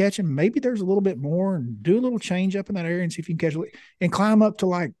think you can catch. And maybe there's a little bit more, and do a little change up in that area and see if you can catch it and climb up to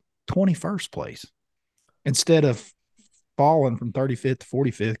like 21st place instead of falling from 35th to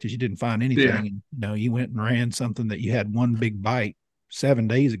 45th because you didn't find anything. Yeah. And, you went and ran something that you had one big bite 7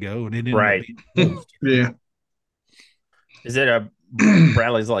 days ago and it didn't. Right. Yeah. Is it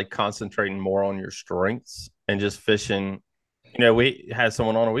Bradley's like concentrating more on your strengths and just fishing? We had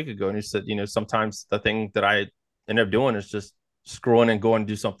someone on a week ago and he said, sometimes the thing that I end up doing is just screwing and going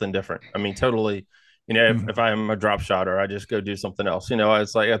to do something different. I mean, totally, if I'm a drop shotter, I just go do something else.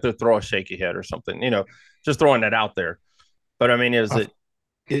 It's like I have to throw a shaky head or something, just throwing that out there. But I mean,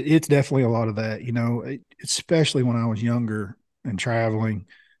 it's definitely a lot of that, especially when I was younger and traveling,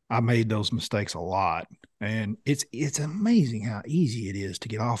 I made those mistakes a lot. And it's amazing how easy it is to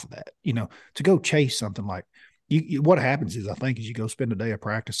get off of that, to go chase something like what happens is, I think, is you go spend a day of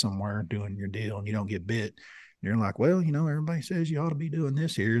practice somewhere doing your deal and you don't get bit. You're like, well, everybody says you ought to be doing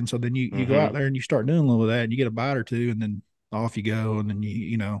this here. And so then you go out there and you start doing a little of that and you get a bite or two and then off you go. And then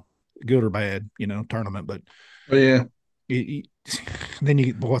you good or bad, tournament. But yeah, then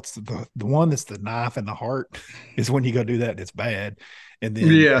what's the one that's the knife in the heart is when you go do that and it's bad. And then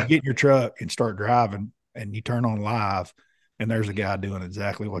you get in your truck and start driving and you turn on live and there's a guy doing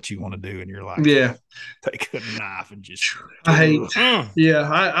exactly what you want to do. And you're like, yeah, take a knife and just, I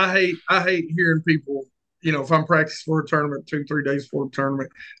hate hearing people, if I'm practicing for a tournament 2-3 days before the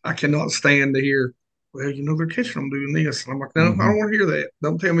tournament, I cannot stand to hear, well, they're catching them doing this. And I'm like, no, I don't want to hear that.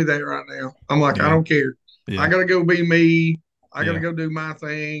 Don't tell me that right now. I'm like, I don't care. I got to go be me. I got to go do my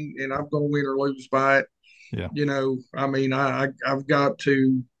thing, and I'm going to win or lose by it. Yeah. I mean, I've got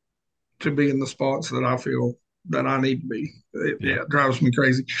to be in the spots that I feel that I need to be. It drives me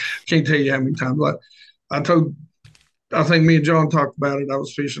crazy. Can't tell you how many times. I think me and John talked about it. I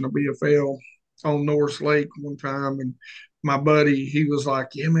was fishing a BFL on Norris Lake one time, and my buddy, he was like,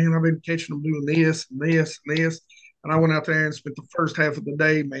 yeah, man, I've been catching them doing this and this and this. And I went out there and spent the first half of the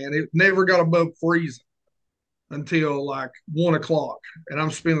day, man. It never got above freezing until like 1 o'clock. And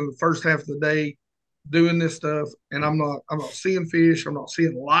I'm spending the first half of the day doing this stuff. And I'm not seeing fish. I'm not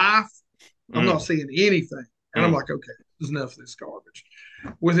seeing life. I'm not seeing anything. And I'm like, okay, there's enough of this garbage.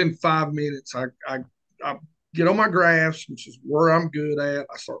 Within 5 minutes, I get on my graphs, which is where I'm good at.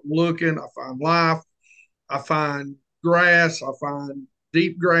 I start looking. I find life. I find grass. I find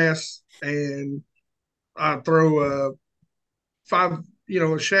deep grass. And I throw a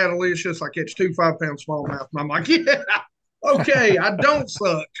Shadowlicious. I catch 2 5-pound smallmouth. And I'm like, yeah, Okay, I don't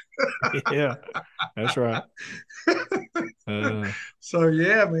suck. Yeah, that's right. So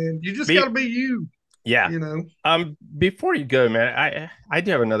yeah, man, you just got to be you. Yeah. You know. Before you go, man, I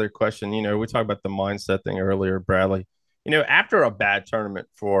do have another question. You know, we talked about the mindset thing earlier, Bradley. You know, after a bad tournament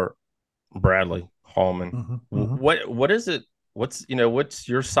for Bradley Hallman, what is it? What's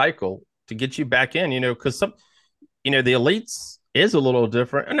your cycle to get you back in? You know, because the elites is a little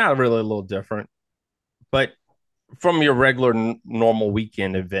different, not really a little different, but from your regular normal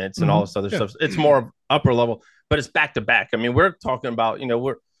weekend events and all this other stuff, it's more upper level, but it's back to back. I mean, we're talking about,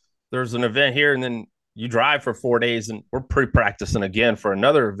 there's an event here and then you drive for 4 days and we're pre-practicing again for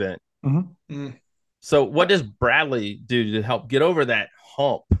another event. So what does Bradley do to help get over that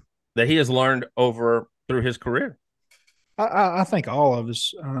hump that he has learned over through his career? I think all of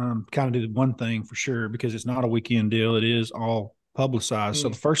us kind of did one thing for sure, because it's not a weekend deal. It is all publicized. So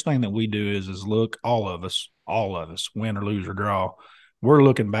the first thing that we do is look, all of us, win or lose or draw, we're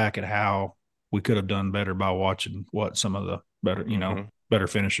looking back at how we could have done better by watching what some of the better, better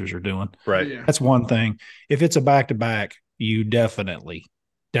finishers are doing. Right. Yeah. That's one thing. If it's a back-to-back, you definitely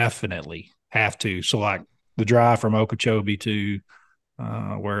have to. So like the drive from Okeechobee to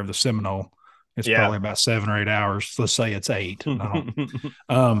where the Seminole, it's probably about 7 or 8 hours. Let's say it's 8.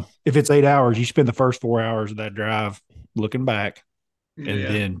 If it's 8 hours, you spend the first 4 hours of that drive looking back, and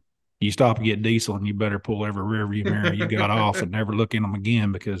then you stop and get diesel, and you better pull every rearview mirror you got off and never look in them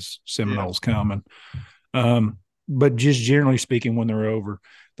again, because Seminole's coming. But just generally speaking, when they're over,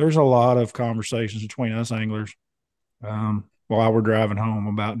 there's a lot of conversations between us anglers while we're driving home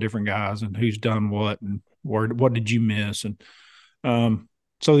about different guys and who's done what and what did you miss. And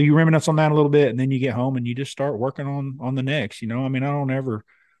so you reminisce on that a little bit, and then you get home and you just start working on the next. I mean, I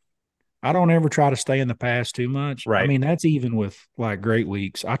don't ever try to stay in the past too much. Right. I mean, that's even with like great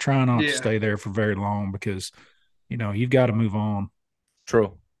weeks. I try not to stay there for very long, because, you've got to move on.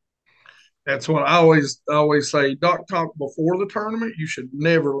 True. That's what I always say. Doc talk before the tournament, you should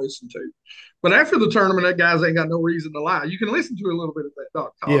never listen to. But after the tournament, that guys ain't got no reason to lie. You can listen to a little bit of that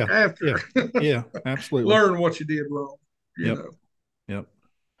Doc talk after. Yeah, absolutely. Learn what you did wrong. You know. Yep.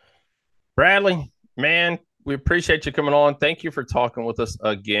 Bradley, man, we appreciate you coming on. Thank you for talking with us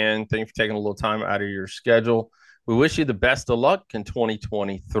again. Thank you for taking a little time out of your schedule. We wish you the best of luck in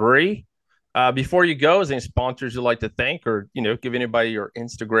 2023. Before you go, is there any sponsors you'd like to thank, or, give anybody your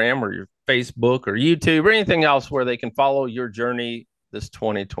Instagram or your Facebook or YouTube or anything else where they can follow your journey this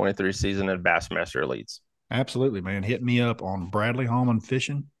 2023 season at Bassmaster Elites? Absolutely, man. Hit me up on Bradley Hallman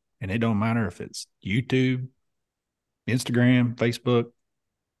Fishing, and it don't matter if it's YouTube, Instagram, Facebook,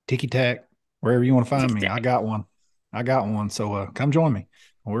 Tiki Tac, wherever you want to find me. I got one. So come join me.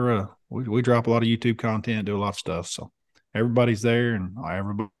 We drop a lot of YouTube content, do a lot of stuff. So everybody's there, and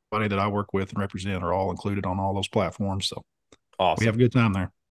everybody that I work with and represent are all included on all those platforms. So awesome. We have a good time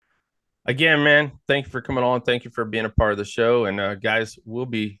there. Again, man, thank you for coming on. Thank you for being a part of the show. And guys, we'll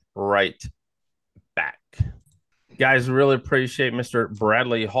be right back. Guys, really appreciate Mr.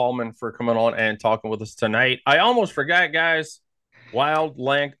 Bradley Hallman for coming on and talking with us tonight. I almost forgot, guys.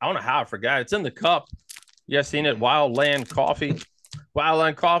 Wildland, I don't know how I forgot. It's in the cup. You guys seen it? Wildland Coffee.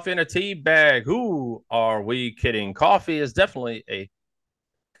 Wildland Coffee in a tea bag. Who are we kidding? Coffee is definitely a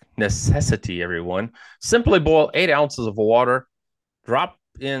necessity, everyone. Simply boil 8 ounces of water. Drop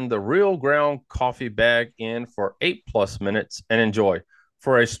in the real ground coffee bag in for 8+ minutes and enjoy.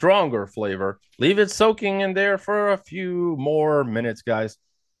 For a stronger flavor, leave it soaking in there for a few more minutes, guys.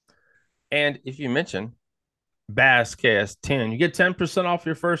 And if you mention Basscast 10, you get 10% off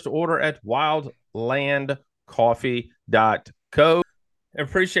your first order at wildlandcoffee.co.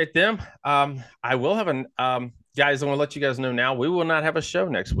 Appreciate them. I will have guys, I want to let you guys know now, we will not have a show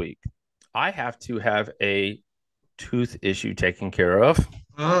next week. I have to have a tooth issue taken care of.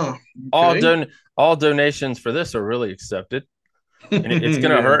 Oh, okay. All donations for this are really accepted, and it's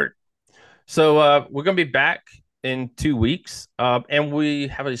going to hurt. So we're going to be back in 2 weeks, and we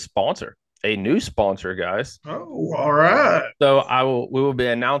have a new sponsor, guys. Oh, all right. So we will be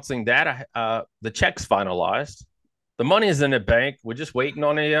announcing that. The check's finalized. The money is in the bank. We're just waiting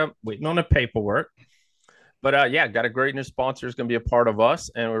on the paperwork. But got a great new sponsor is going to be a part of us,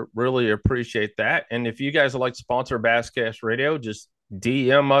 and we really appreciate that. And if you guys would like to sponsor Basscast Radio, just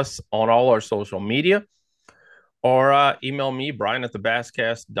DM us on all our social media, or email me,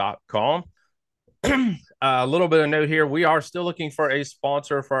 brian@thebasscast.com. A little bit of note here. We are still looking for a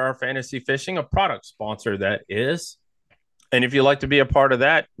sponsor for our fantasy fishing, a product sponsor that is. And if you'd like to be a part of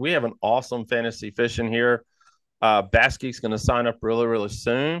that, we have an awesome fantasy fishing here. Bass Geek's going to sign up really, really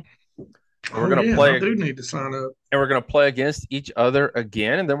soon. We're going to play. I do need to sign up. And we're going to play against each other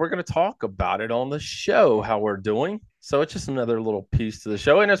again. And then we're going to talk about it on the show, how we're doing. So it's just another little piece to the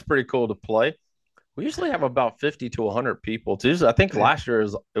show, and it's pretty cool to play. We usually have about 50 to 100 people. I think last year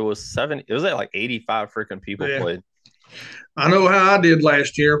it was 70. It was like 85 freaking people played. I know how I did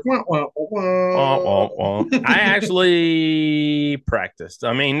last year. I actually practiced.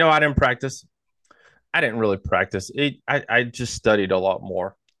 I mean, no, I didn't practice. I didn't really practice. I just studied a lot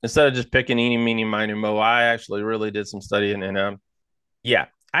more. Instead of just picking eeny, meeny, miny, mo, I actually really did some studying. And I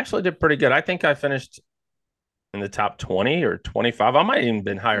actually did pretty good. I think I finished in the top 20 or 25. I might have even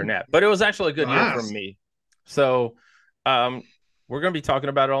been higher than that. But it was actually a good year for me. So we're going to be talking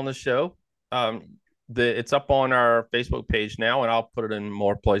about it on the show. It's up on our Facebook page now, and I'll put it in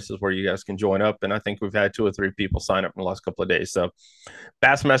more places where you guys can join up. And I think we've had 2 or 3 people sign up in the last couple of days. So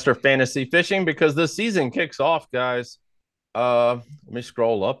Bassmaster Fantasy Fishing, because this season kicks off, guys. Let me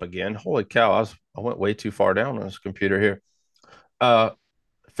scroll up again. Holy cow, I went way too far down on this computer here.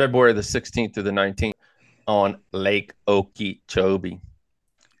 February the 16th through the 19th on Lake Okeechobee.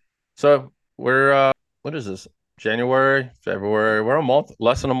 So we're what is this? January, February. We're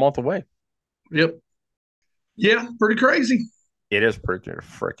less than a month away. Yep. Yeah, pretty crazy. It is pretty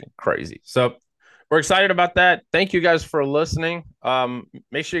freaking crazy. So we're excited about that. Thank you guys for listening.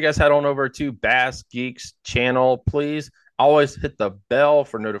 Make sure you guys head on over to Bass Geeks channel, please. Always hit the bell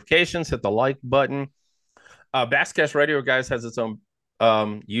for notifications. Hit the like button. Basscast Radio, guys, has its own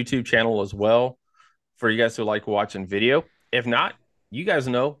YouTube channel as well for you guys who like watching video. If not, you guys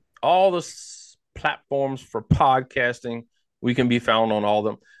know all the platforms for podcasting. We can be found on all of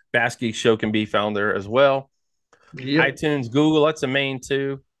them. Bass Geek Show can be found there as well. Yep. iTunes, Google, that's the main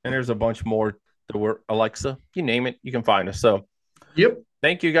 2. And there's a bunch more that we're Alexa, you name it, you can find us. So, yep.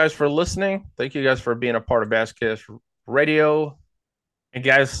 Thank you guys for listening. Thank you guys for being a part of Basscast Radio. And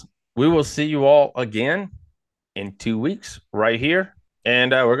guys, we will see you all again in 2 weeks right here.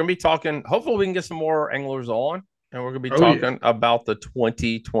 And we're going to be talking, hopefully we can get some more anglers on. And we're going to be talking about the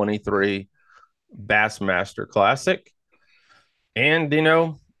 2023 Bassmaster Classic. And,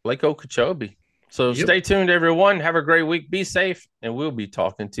 Lake Okeechobee. So stay tuned, everyone. Have a great week. Be safe. And we'll be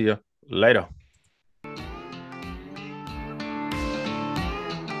talking to you later.